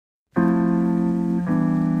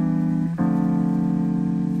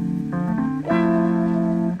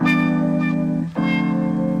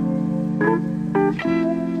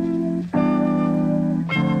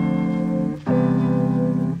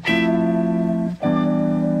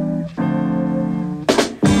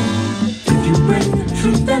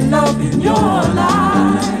in your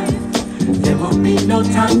life, there will be no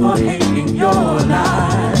time for hate in your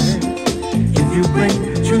life. If you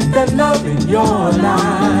bring truth and love in your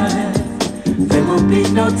life, there will be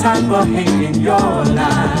no time for hate in your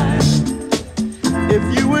life. If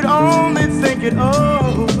you would only think it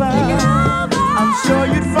over, I'm sure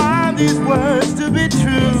you'd find these words to be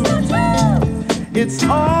true. It's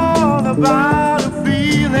all about a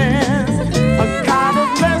feeling, a kind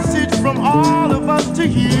of message from all of us to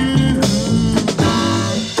you.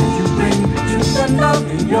 If you bring truth and love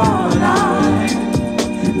in your life,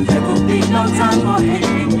 there will be no time for hate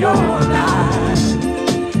in your life.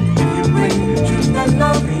 If you bring truth and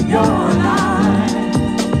love in your life,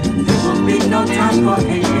 there will be no time for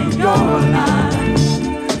hate in your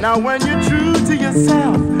life. Now when you're true to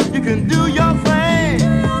yourself, you can do your thing.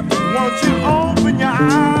 Won't you open your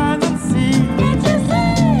eyes and see?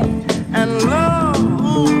 And love,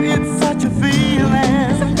 ooh, it's such a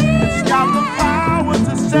feeling. It's got the power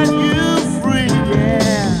to set you free,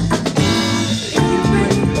 yeah. If you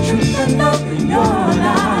bring truth and love in your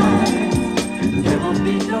life, there will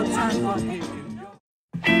be no time for hate in your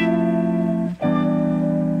life.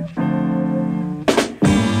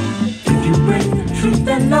 If you bring truth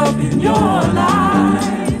and love in your life,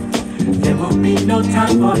 there will be no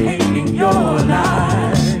time for hate in your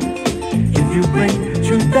life. If you bring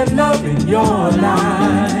truth and love in your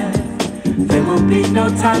life, there will be no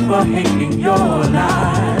time for hate in your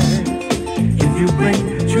life. If you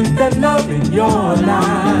bring truth and love in your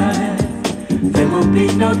life, there will be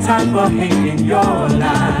no time for hate in your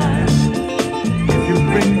life. If you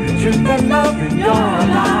bring truth and love in your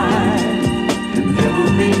life, there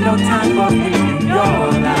will be no time for hate in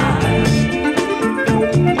your life.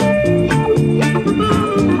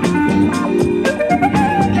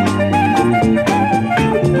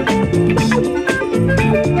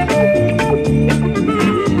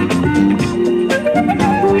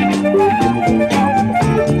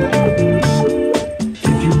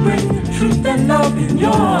 In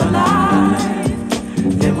your life,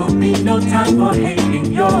 there will be no time for hate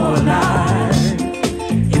in your life.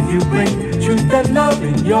 If you bring truth and love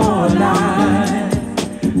in your life,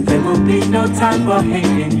 there will be no time for hate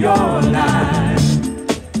in your life.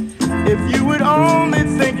 If you would only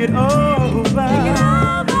think it over,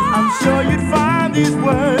 I'm sure you'd find these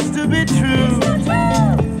words to be true.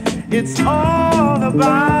 It's all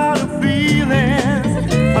about a feeling,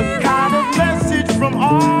 a kind of message from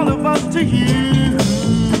all of us to you.